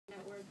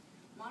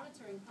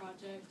monitoring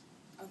project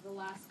of the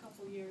last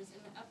couple years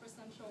in the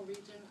epicentral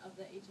region of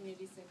the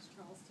 1886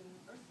 Charleston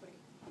earthquake.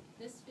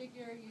 This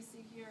figure you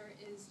see here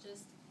is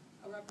just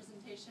a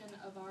representation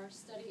of our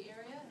study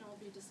area, and I'll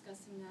be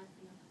discussing that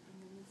in a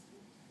moment.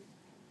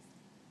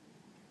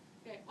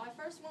 Okay, well, I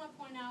first want to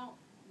point out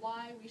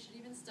why we should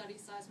even study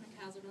seismic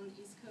hazard on the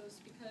East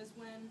Coast, because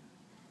when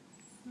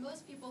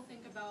most people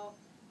think about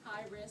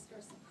high risk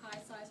or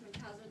high seismic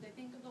hazard, they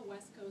think of the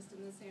West Coast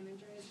and the San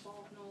Andreas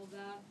Fault and all of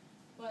that.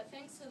 But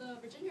thanks to the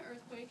Virginia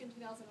earthquake in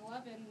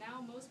 2011,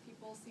 now most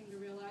people seem to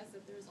realize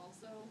that there's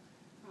also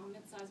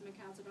prominent seismic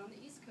hazard on the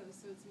East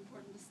Coast, so it's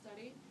important to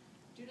study.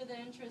 Due to the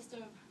interest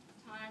of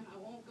time, I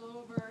won't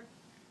go over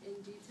in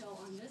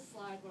detail on this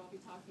slide what I'll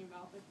be talking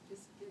about, but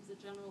just gives a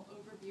general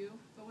overview.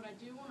 But what I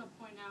do want to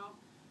point out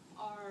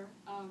are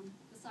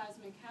the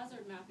seismic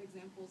hazard map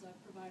examples I've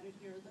provided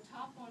here. The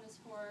top one is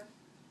for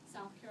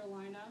South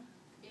Carolina.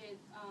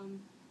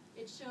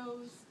 It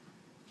shows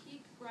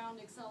peak ground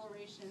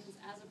accelerations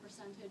as a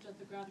percentage of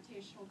the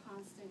gravitational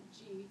constant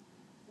G,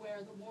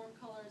 where the warm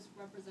colors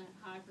represent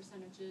high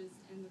percentages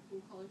and the cool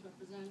colors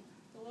represent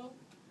the low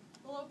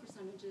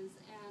percentages.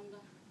 And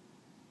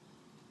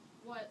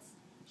what's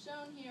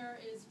shown here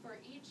is for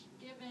each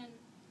given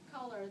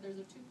color, there's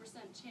a 2%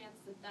 chance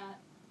that that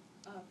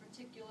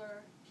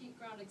particular peak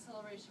ground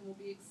acceleration will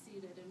be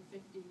exceeded in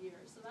 50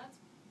 years. So that's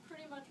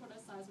pretty much what a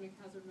seismic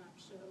hazard map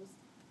shows.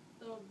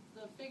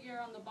 The figure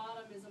on the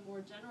bottom is a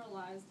more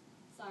generalized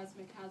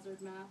seismic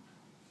hazard map,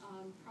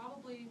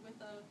 probably with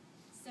a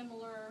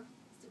similar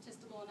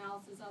statistical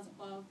analysis as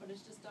above, but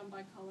it's just done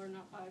by color,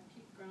 not by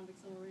peak ground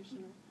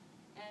acceleration.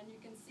 And you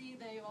can see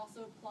they've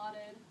also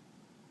plotted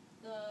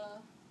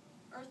the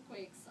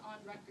earthquakes on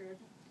record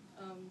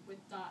with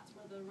dots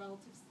where the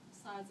relative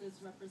sizes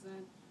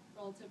represent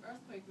relative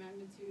earthquake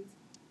magnitudes.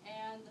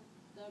 And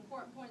the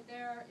important point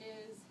there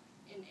is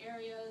in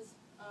areas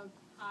of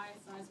high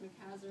seismic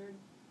hazard,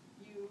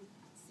 you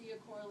see a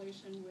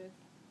correlation with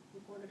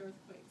reported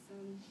earthquakes,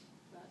 and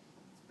that's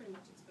pretty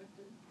much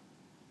expected.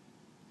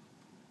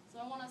 So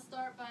I want to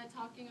start by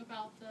talking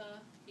about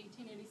the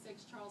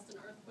 1886 Charleston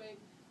earthquake.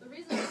 The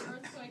reason this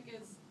earthquake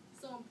is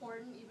so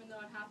important, even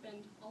though it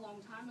happened a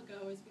long time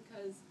ago, is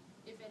because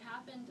if it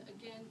happened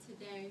again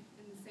today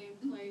in the same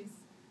place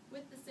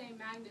with the same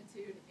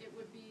magnitude, it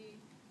would be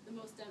the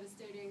most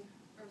devastating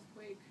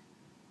earthquake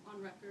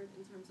on record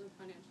in terms of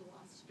financial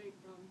loss, straight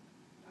from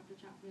Dr.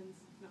 Chapman's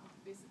mouth,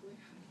 basically.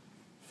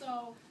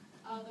 So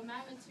the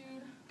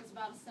magnitude was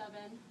about a 7,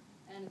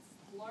 and it's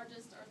the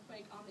largest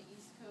earthquake on the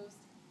East Coast.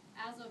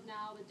 As of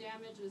now, the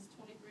damage is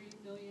 $23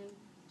 million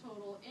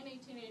total in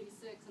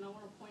 1886, and I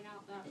want to point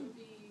out that would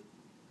be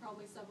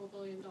probably several $1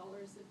 billion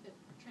if it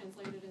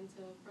translated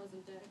into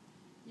present day.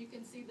 You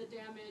can see the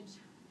damage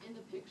in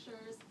the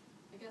pictures.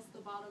 I guess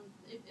the bottom,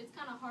 it's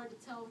kind of hard to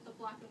tell with the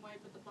black and white,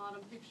 but the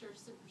bottom picture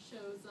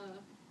shows a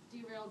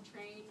derailed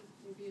train,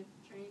 maybe a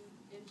train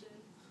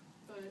engine.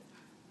 But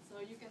so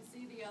you can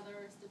see the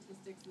other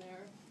statistics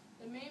there.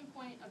 The main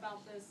point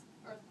about this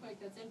earthquake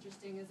that's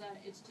interesting is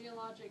that its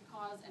geologic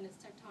cause and its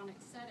tectonic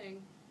setting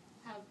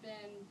have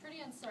been pretty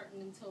uncertain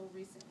until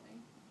recently.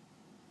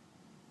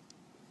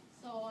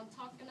 So I'm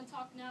going to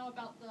talk now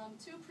about the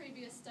 2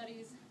 previous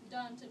studies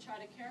done to try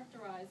to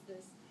characterize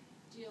this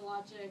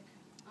geologic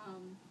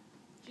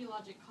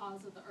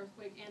cause of the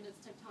earthquake and its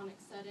tectonic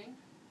setting.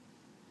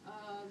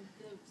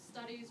 The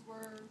studies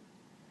were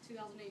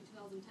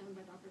 2008-2010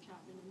 by Dr.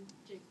 Chapman and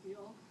Jake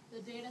Beal.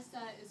 The data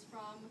set is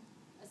from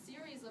a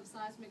series of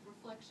seismic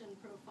reflection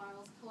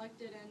profiles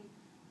collected in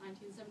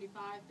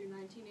 1975 through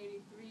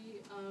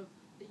 1983 of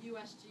the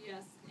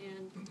USGS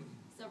and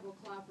several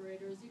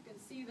collaborators. You can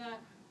see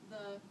that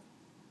the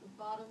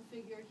bottom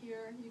figure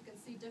here, you can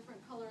see different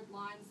colored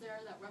lines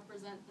there that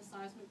represent the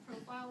seismic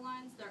profile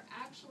lines. They're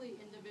actually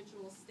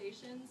individual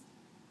stations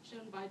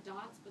shown by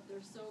dots, but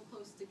they're so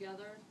close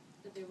together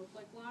that they look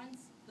like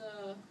lines.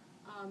 The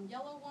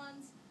yellow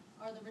ones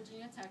are the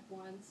Virginia Tech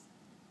ones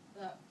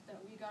that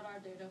we got our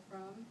data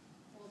from.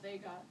 Well, they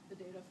got the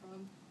data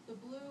from. The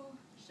blue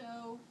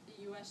show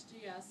the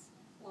USGS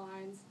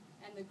lines,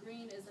 and the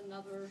green is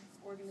another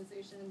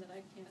organization that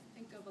I can't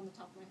think of on the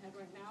top of my head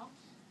right now.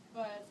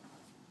 But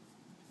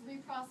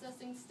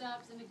reprocessing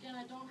steps, and again,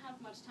 I don't have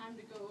much time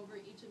to go over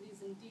each of these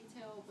in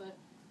detail, but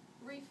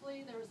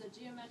briefly, there was a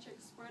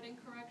geometric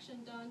spreading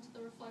correction done to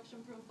the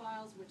reflection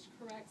profiles, which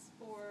corrects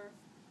for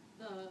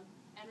the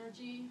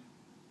energy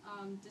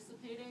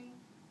dissipating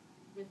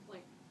with,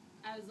 like,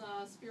 as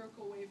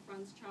spherical wave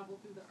fronts travel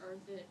through the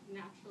Earth, it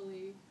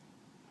naturally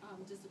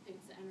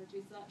dissipates the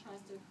energy, so that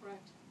tries to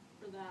correct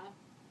for that.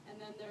 And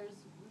then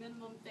there's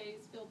minimum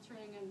phase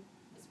filtering and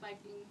a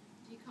spiking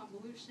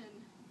deconvolution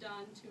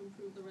done to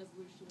improve the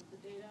resolution of the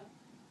data.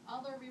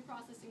 Other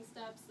reprocessing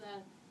steps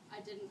that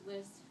I didn't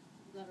list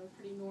that are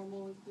pretty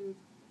normal include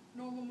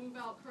normal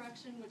move-out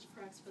correction, which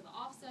corrects for the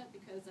offset,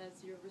 because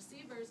as your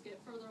receivers get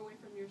further away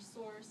from your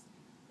source,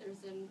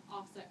 there's an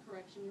offset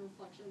correction. Your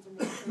reflections are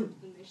more curved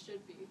than they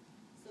should be.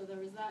 So there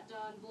was that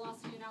done.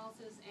 Velocity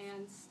analysis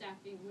and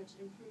stacking, which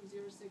improves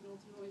your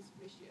signal-to-noise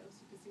ratio,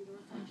 so you can see the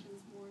reflections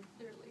more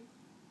clearly.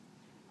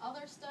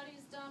 Other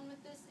studies done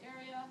with this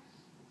area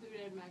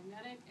included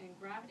magnetic and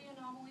gravity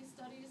anomaly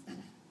studies.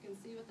 You can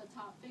see with the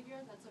top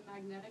figure, that's a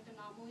magnetic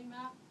anomaly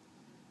map,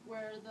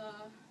 where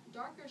the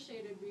darker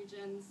shaded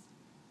regions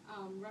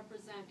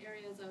represent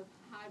areas of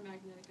high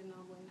magnetic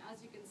anomaly. And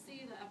as you can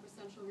see, the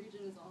epicentral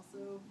region is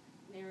also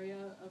an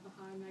area of a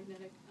high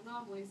magnetic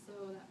anomaly, so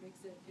that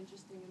makes it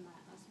interesting in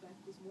that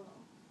aspect as well.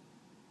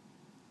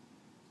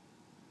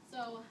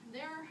 So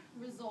their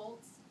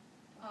results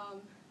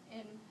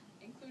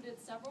included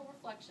several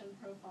reflection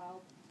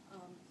profiles.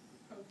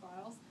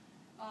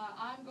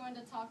 I'm going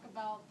to talk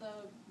about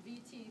the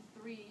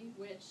VT3,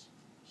 which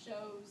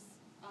shows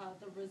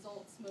the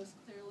results most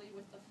clearly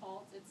with the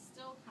faults. It's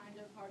still kind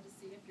of hard to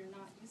see if you're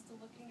not used to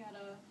looking at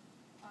a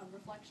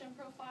reflection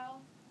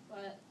profile,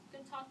 but I'm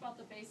going to talk about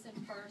the basin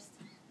first.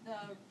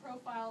 The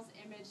profiles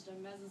imaged a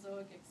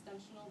Mesozoic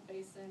extensional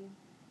basin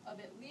of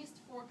at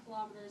least 4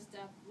 kilometers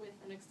depth with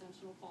an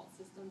extensional fault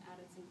system at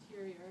its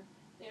interior.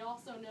 They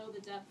also know the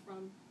depth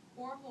from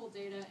borehole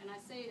data, and I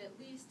say at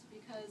least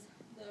because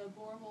the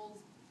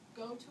boreholes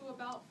go to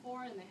about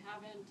 4 and they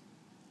haven't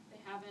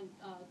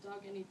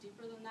dug any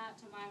deeper than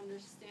that to my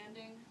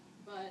understanding,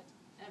 but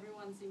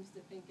everyone seems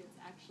to think it's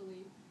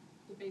actually,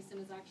 the basin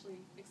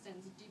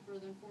extends deeper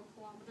than 4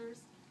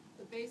 kilometers.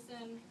 The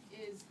basin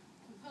is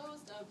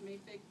composed of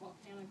mafic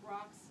volcanic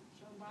rocks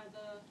shown by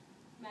the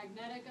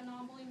magnetic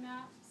anomaly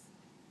maps,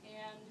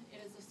 and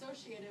it is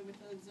associated with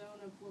a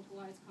zone of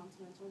localized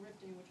continental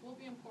rifting, which will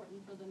be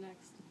important for the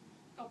next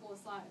couple of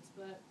slides.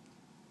 But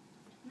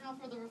now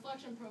for the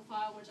reflection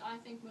profile, which I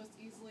think most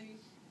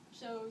easily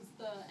shows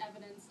the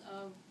evidence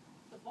of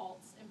the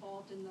faults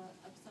involved in the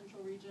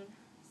epicentral region.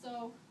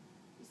 So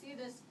you see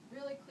this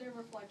really clear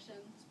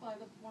reflection. It's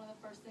probably one of the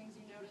first things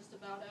you noticed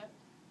about it.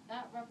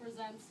 That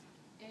represents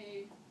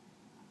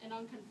an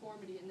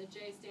unconformity, and the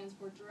J stands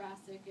for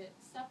Jurassic. It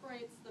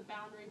separates the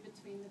boundary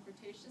between the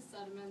Cretaceous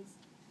sediments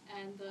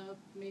and the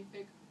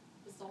mafic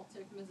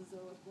basaltic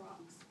Mesozoic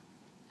rocks.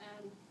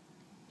 And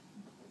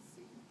let's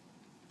see,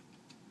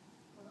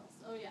 what else?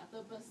 Oh yeah,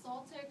 the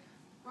basaltic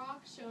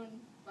rock shown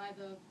by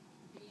the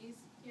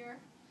B's here.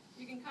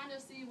 You can kind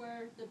of see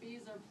where the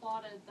B's are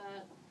plotted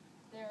that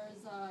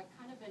there's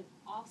kind of an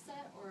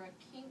offset or a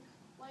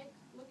kink-like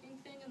looking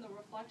thing in the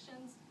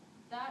reflections.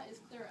 That is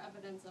clear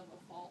evidence of a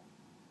fault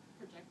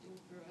projecting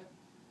through it,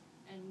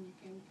 and you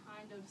can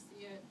kind of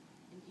see it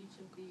in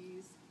each of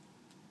these.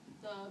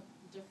 The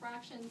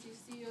diffractions you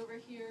see over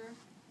here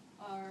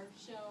are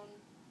shown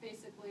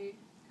basically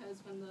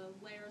because when the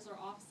layers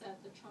are offset,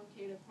 the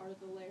truncated part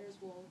of the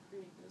layers will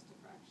create those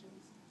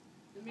diffractions.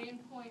 The main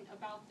point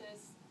about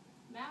this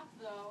map,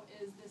 though,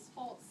 is this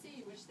fault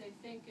C, which they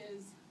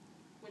propose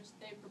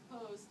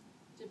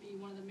to be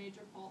one of the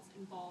major faults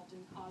involved in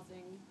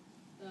causing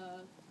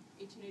the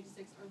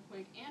 1886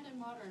 earthquake and in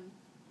modern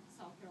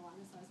South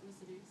Carolina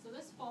seismicity. So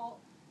this fault,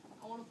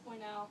 I want to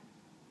point out,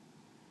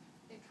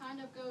 it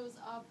kind of goes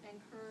up and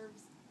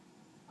curves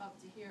up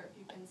to here, if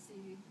you can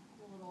see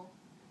the little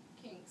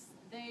kinks.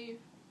 They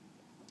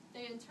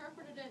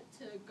interpreted it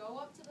to go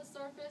up to the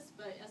surface,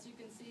 but as you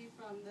can see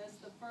from this,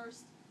 the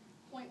first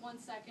 0.1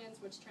 seconds,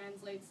 which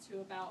translates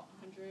to about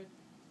 100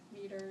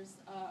 meters,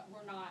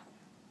 were not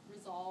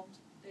resolved.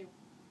 They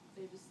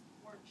just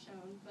weren't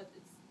shown, but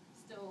it's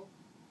still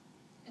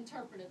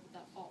interpreted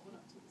that fault went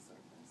up to the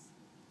surface.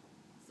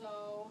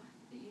 So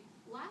the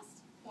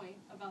last point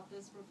about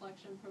this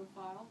reflection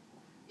profile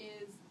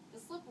is the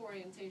slip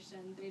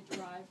orientation they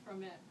derive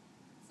from it.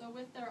 So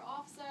with their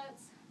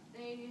offsets,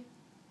 the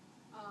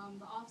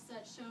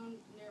offset shown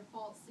near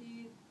fault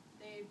C,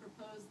 they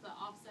propose the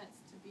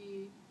offsets to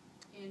be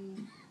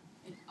in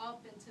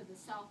up into the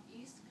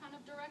southeast kind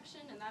of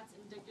direction, and that's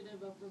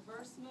indicative of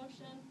reverse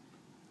motion.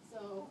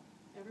 So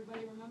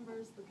everybody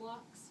remembers the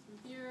blocks from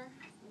here.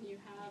 When you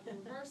have a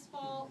reverse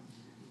fault,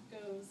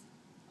 goes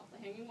up, the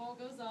hanging wall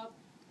goes up,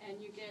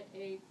 and you get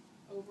a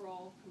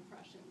overall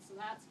compression. So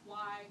that's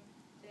why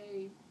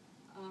they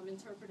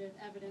interpreted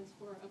evidence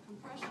for a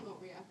compressional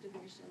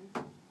reactivation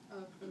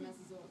of the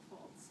Mesozoic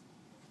faults.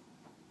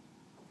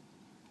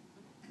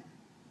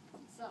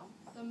 So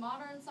the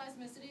modern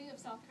seismicity of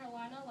South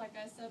Carolina, like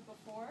I said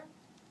before,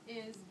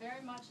 is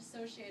very much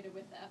associated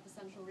with the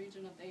epicentral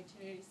region of the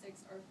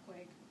 1886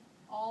 earthquake.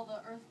 All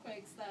the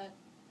earthquakes that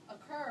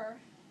occur,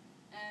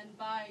 and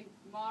by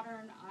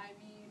modern I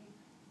mean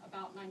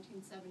about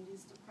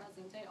 1970s to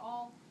present, they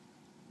all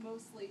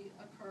mostly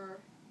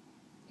occur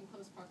in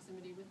close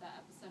proximity with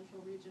that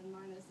epicentral region,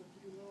 minus a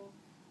few little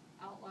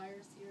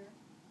outliers here,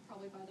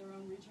 probably by their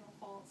own regional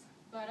faults.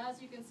 But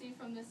as you can see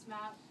from this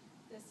map,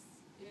 this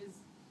is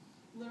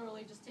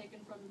literally just taken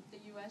from the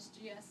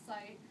USGS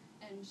site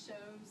and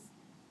shows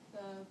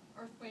the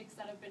earthquakes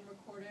that have been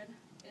recorded.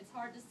 It's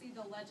hard to see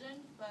the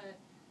legend,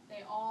 but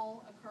they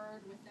all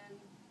occurred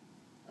within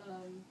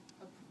a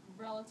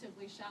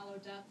relatively shallow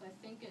depth. I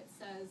think it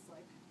says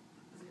like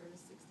 0 to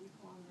 60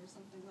 kilometers,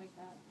 something like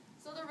that.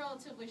 So they're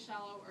relatively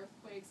shallow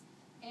earthquakes,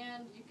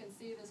 and you can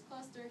see this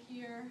cluster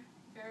here,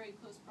 very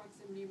close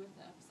proximity with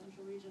the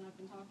epicentral region I've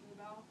been talking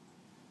about.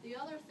 The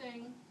other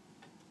thing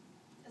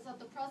is that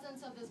the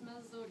presence of this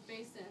Mesozoic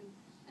basin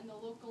and the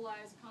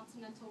localized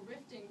continental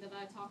rifting that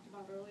I talked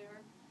about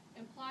earlier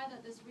imply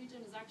that this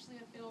region is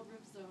actually a failed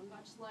rift zone,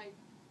 much like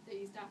the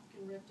East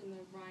African Rift in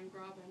the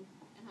Rhine-Graben.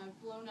 And I've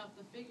blown up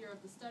the figure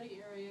of the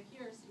study area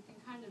here so you can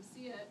kind of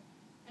see it.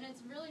 And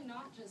it's really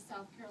not just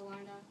South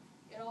Carolina.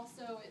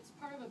 It's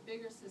part of a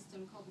bigger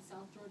system called the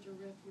South Georgia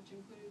Rift, which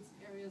includes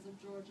areas of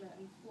Georgia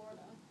and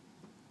Florida.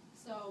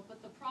 But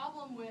the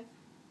problem with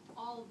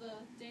all of the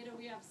data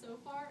we have so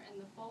far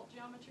and the fault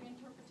geometry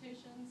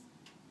interpretations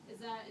is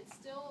that it's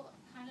still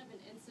kind of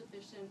an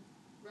insufficient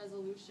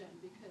resolution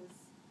because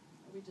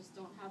we just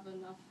don't have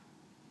enough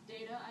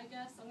data, I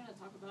guess. I'm going to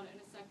talk about it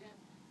in a second.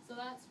 So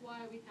that's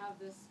why we have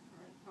this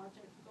current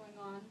project going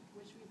on,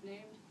 which we've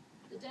named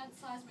the Dense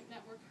Seismic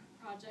Network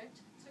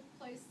Project. It took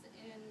place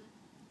in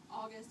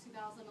August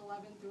 2011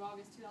 through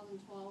August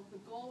 2012.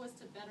 The goal was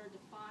to better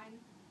define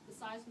the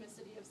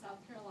seismicity of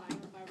South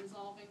Carolina by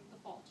resolving the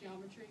fault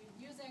geometry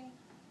using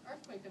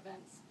earthquake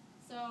events.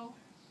 So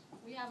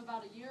we have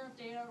about a year of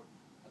data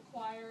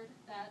acquired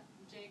that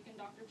Jake and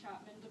Dr.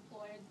 Chapman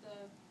deployed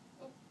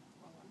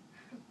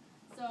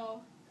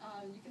So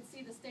you can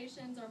see the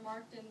stations are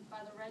marked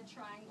by the red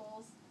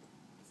triangles.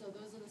 So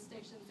those are the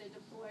stations they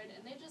deployed,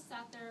 and they just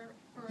sat there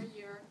for a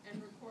year and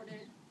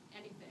recorded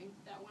anything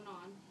that went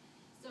on.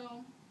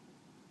 So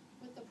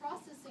with the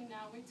processing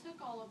now, we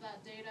took all of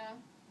that data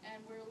and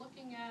we're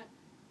looking at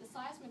the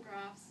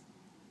seismographs,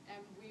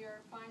 and we are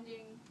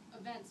finding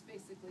events,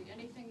 basically,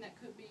 anything that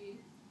could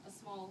be a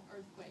small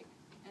earthquake.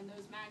 And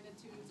those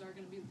magnitudes are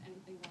going to be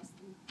anything less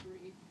than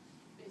 3,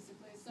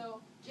 basically.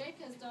 So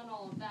Jake has done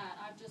all of that.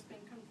 I've just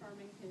been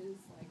confirming his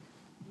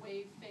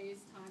wave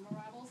phase time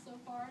arrival so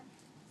far.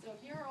 So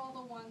here are all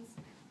the ones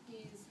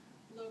he's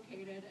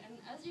located. And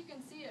as you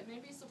can see, it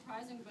may be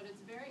surprising, but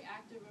it's very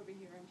active over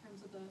here in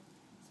terms of the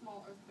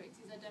small earthquakes.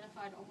 He's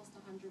identified almost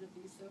 100 of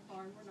these so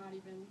far, and we're not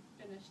even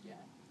finished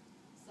yet.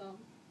 So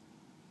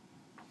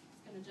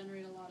it's going to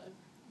generate a lot of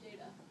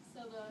data.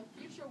 So the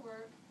future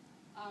work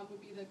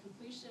would be the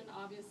completion,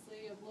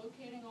 obviously, of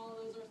locating all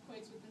of those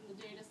earthquakes within the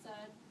data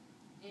set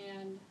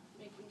and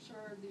making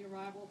sure the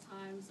arrival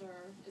times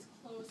are as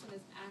close and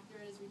as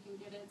accurate as we can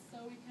get it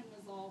so we can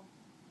resolve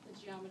the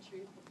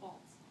geometry of the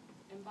faults.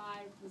 And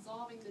by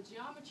resolving the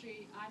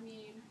geometry, I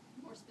mean,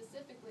 more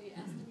specifically,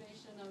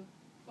 estimation of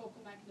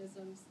focal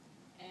mechanisms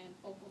and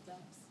focal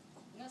depths.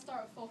 I'm going to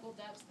start with focal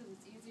depths because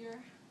it's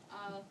easier.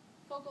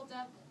 Focal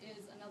depth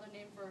is another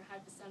name for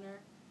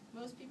hypocenter.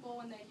 Most people,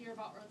 when they hear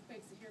about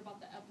earthquakes, they hear about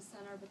the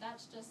epicenter, but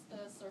that's just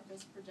the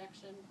surface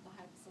projection of the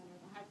hypocenter.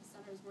 The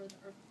hypocenter is where the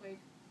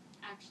earthquake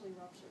actually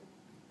ruptured.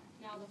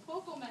 Now, the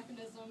focal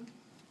mechanism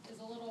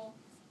is a little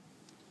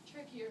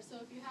trickier.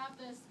 So if you have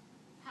this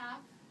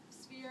half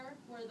sphere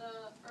where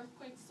the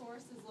earthquake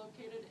source is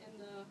located in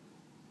the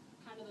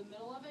kind of the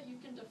middle of it, you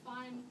can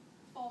define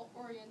fault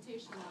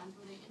orientation lines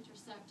where they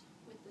intersect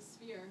with the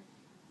sphere.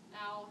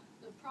 Now,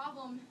 the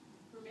problem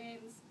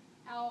remains,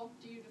 how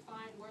do you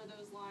define where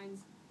those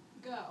lines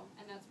go?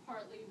 And that's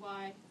partly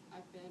why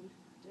I've been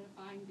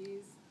identifying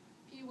these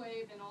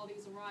P-wave and all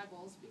these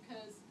arrivals,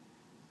 because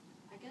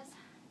I guess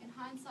in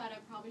hindsight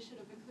I probably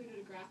should have included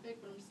a graphic,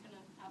 but I'm just going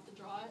to have to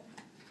draw it.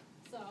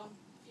 So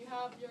if you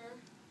have your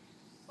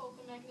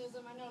focal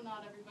mechanism, I know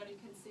not everybody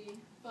can see,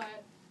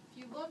 but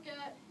if you look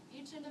at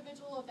each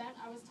individual event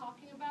I was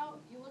talking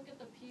about, you look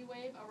at the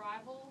P-wave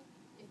arrival.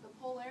 If the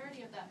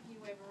polarity of that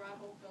P-wave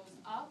arrival goes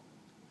up,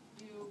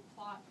 you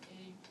plot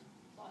a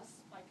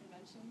plus by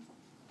convention.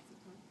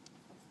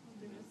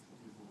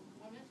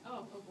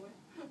 Oh boy.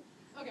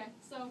 Okay,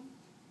 so,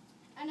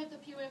 and if the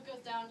P-wave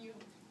goes down, you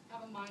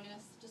have a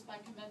minus just by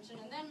convention.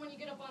 And then when you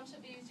get a bunch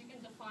of these, you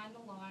can define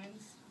the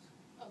lines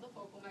of the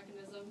focal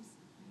mechanisms.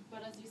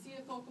 But as you see,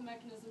 the focal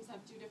mechanisms have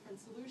 2 different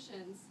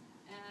solutions.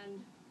 And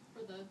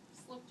for the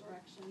slip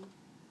direction,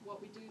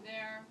 what we do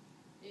there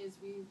is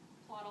we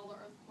plot all the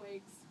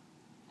earthquakes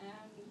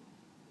and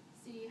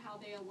see how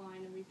they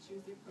align, and we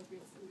choose the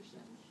appropriate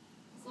solution.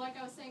 So like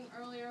I was saying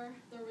earlier,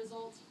 the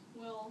result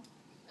will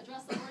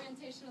address the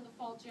orientation of the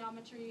fault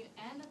geometry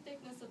and the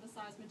thickness of the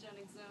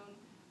seismogenic zone,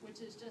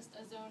 which is just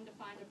a zone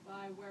defined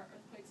by where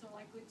earthquakes are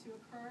likely to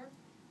occur.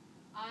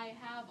 I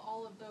have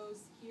all of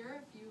those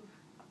here if you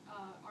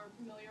are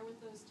familiar with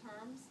those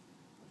terms.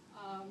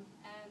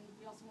 And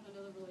we also want to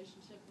know the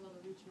relationship with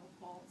other regional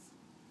faults.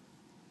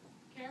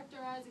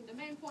 The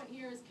main point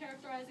here is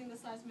characterizing the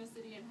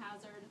seismicity and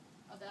hazard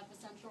of the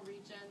epicentral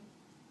region.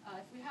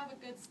 If we have a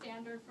good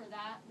standard for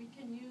that, we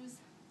can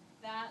use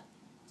that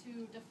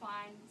to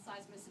define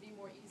seismicity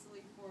more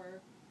easily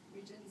for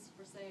regions,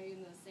 for say,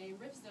 in the same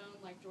rift zone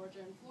like Georgia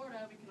and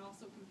Florida. We can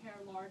also compare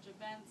large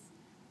events.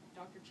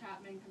 Dr.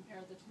 Chapman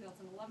compared the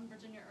 2011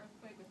 Virginia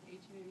earthquake with the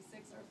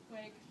 1886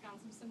 earthquake,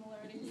 found some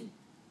similarities.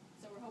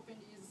 So we're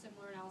hoping to use a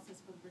similar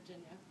analysis for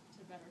Virginia to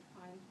better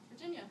define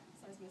Virginia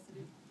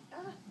seismicity.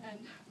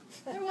 And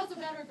there was a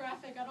better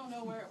graphic, I don't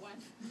know where it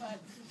went,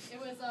 but it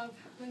was of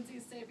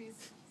Lindsay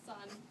Saby's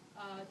son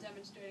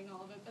demonstrating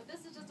all of it. But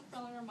this is just a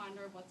friendly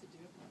reminder of what to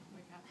do if an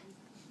earthquake happens.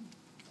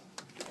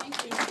 So, thank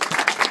you.